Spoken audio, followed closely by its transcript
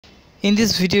In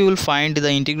this video you will find the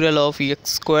integral of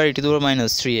x square e to the power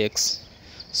minus 3x.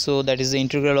 So that is the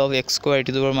integral of x square e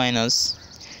to the power minus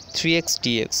 3x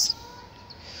dx.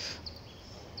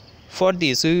 For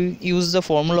this we use the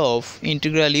formula of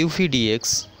integral u v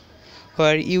dx,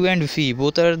 where u and v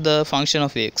both are the function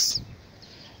of x,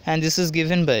 and this is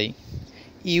given by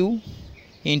u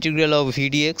integral of v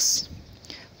dx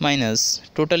minus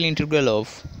total integral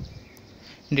of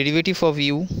derivative of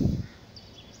u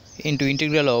into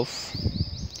integral of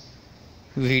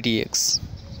v dx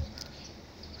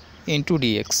into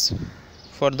dx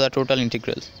for the total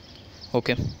integral.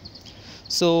 Okay,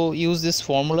 so use this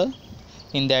formula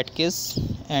in that case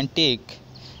and take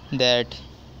that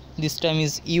this term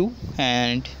is u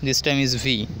and this term is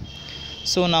v.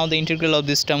 So now the integral of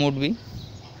this term would be,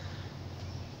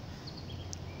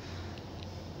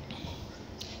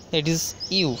 that is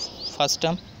u first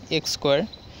term x square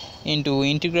into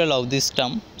integral of this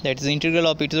term, that is integral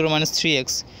of e to the power minus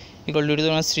 3x equal to e to the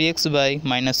power minus 3x by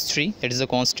minus 3, that is a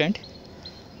constant,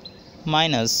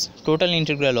 minus total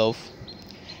integral of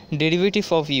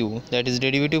derivative of u, that is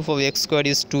derivative of x square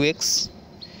is 2x,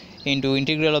 into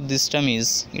integral of this term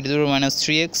is e to the power minus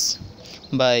 3x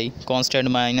by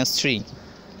constant minus 3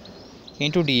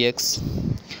 into dx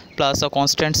plus a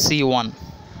constant c1.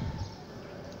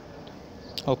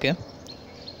 Okay,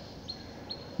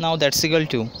 now that's equal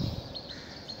to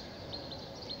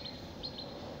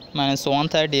minus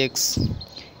 1/3 x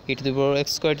e to the power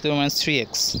x square to the power minus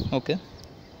 3x. Okay,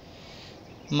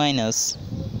 minus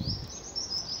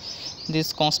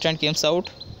this constant comes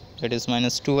out, that is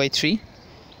minus 2/3,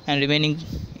 and remaining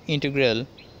integral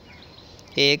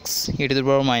x e to the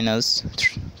power minus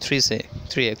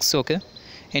 3x. Okay,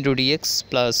 into dx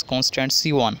plus constant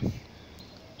c1.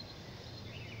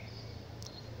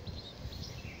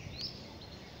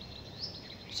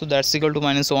 So that's equal to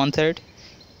minus 1/3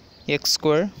 x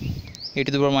square e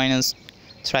to the power minus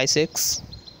thrice x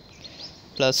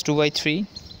plus 2/3.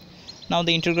 Now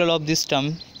the integral of this term,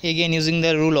 again using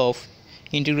the rule of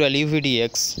integral u v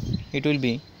dx, it will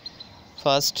be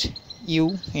first u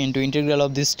into integral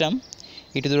of this term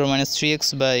e to the power minus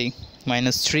 3x by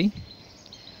minus 3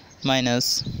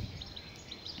 minus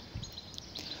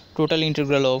total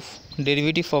integral of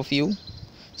derivative of u,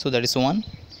 so that is 1,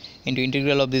 into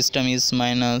integral of this term is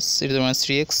minus e to the minus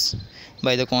 3x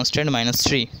by the constant minus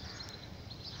 3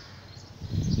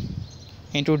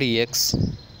 into dx.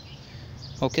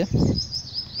 Okay,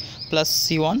 plus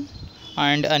c1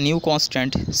 and a new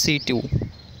constant c2.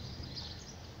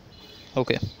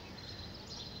 Okay,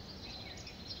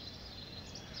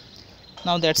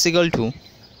 now that's equal to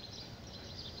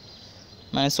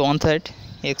minus 1/3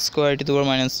 x square to the power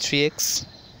minus 3x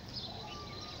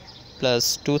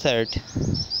plus 2/3,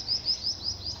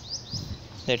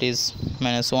 that is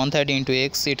minus 1/3 into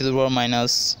x e to the power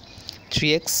minus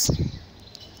 3x.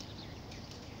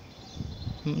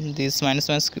 This minus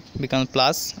minus becomes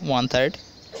plus 1/3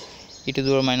 e to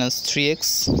the power minus 3x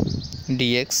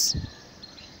dx,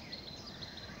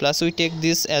 plus we take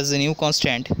this as a new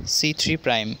constant c3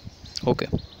 prime. Okay,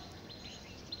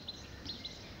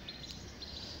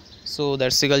 so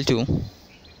that's equal to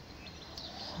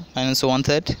minus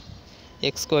 1/3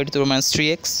 x square to the power minus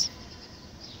 3x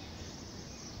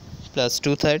plus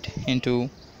 2/3 into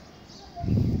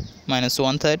minus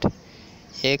 1/3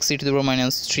 x e to the power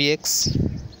minus 3x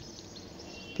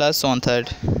plus 1/3.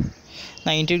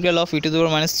 Now integral of e to the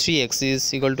power minus 3x is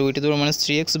equal to e to the power minus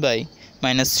 3x by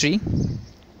minus 3.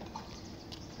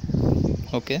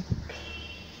 Okay,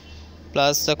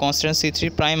 plus the constant c3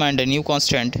 prime and a new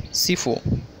constant c4.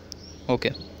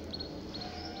 Okay,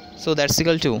 so that's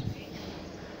equal to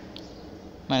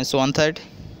minus 1/3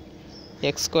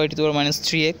 x square to the power minus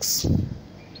 3x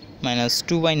minus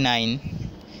 2/9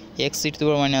 x e to the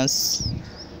power minus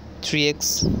 3x,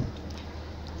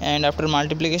 and after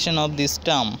multiplication of this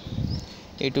term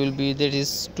it will be, that is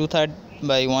 2/3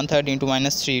 by 1/3 into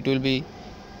minus 3, it will be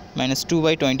minus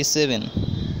 2/27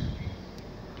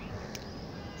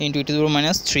 into e to the power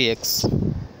minus 3x,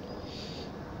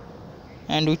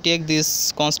 and we take this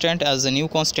constant as a new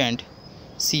constant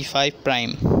c5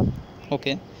 prime.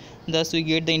 Okay, thus we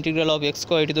get the integral of x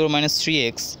square to the power minus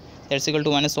 3x, that's equal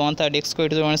to minus 1/3 x square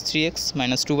to the power minus 3x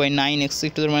minus 2/9 x to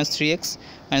the power minus 3x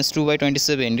minus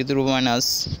 2/27 to the power minus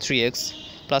 3x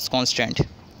plus constant.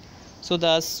 So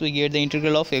thus we get the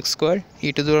integral of x square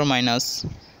e to the power minus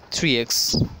 3x.